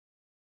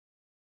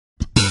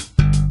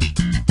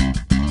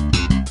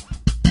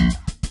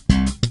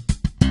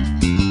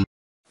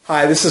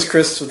Hi, this is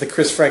Chris with the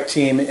Chris Freck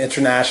Team,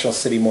 International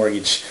City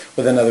Mortgage,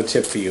 with another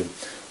tip for you.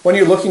 When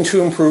you're looking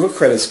to improve a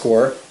credit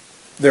score,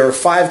 there are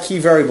 5 key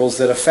variables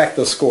that affect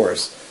those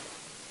scores.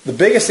 The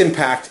biggest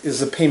impact is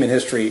the payment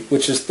history,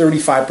 which is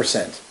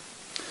 35%.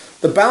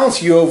 The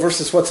balance you owe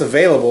versus what's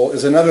available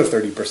is another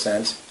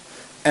 30%.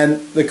 And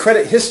the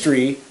credit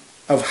history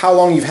of how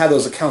long you've had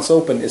those accounts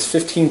open is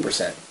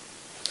 15%.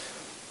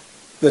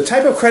 The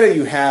type of credit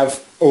you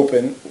have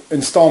open,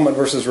 installment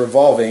versus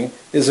revolving,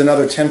 is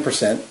another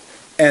 10%.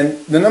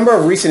 And the number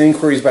of recent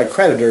inquiries by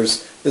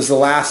creditors is the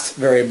last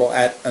variable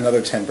at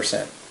another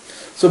 10%.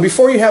 So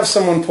before you have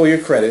someone pull your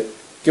credit,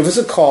 give us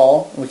a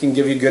call and we can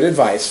give you good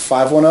advice.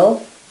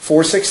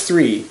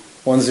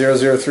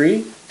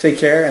 510-463-1003. Take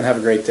care and have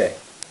a great day.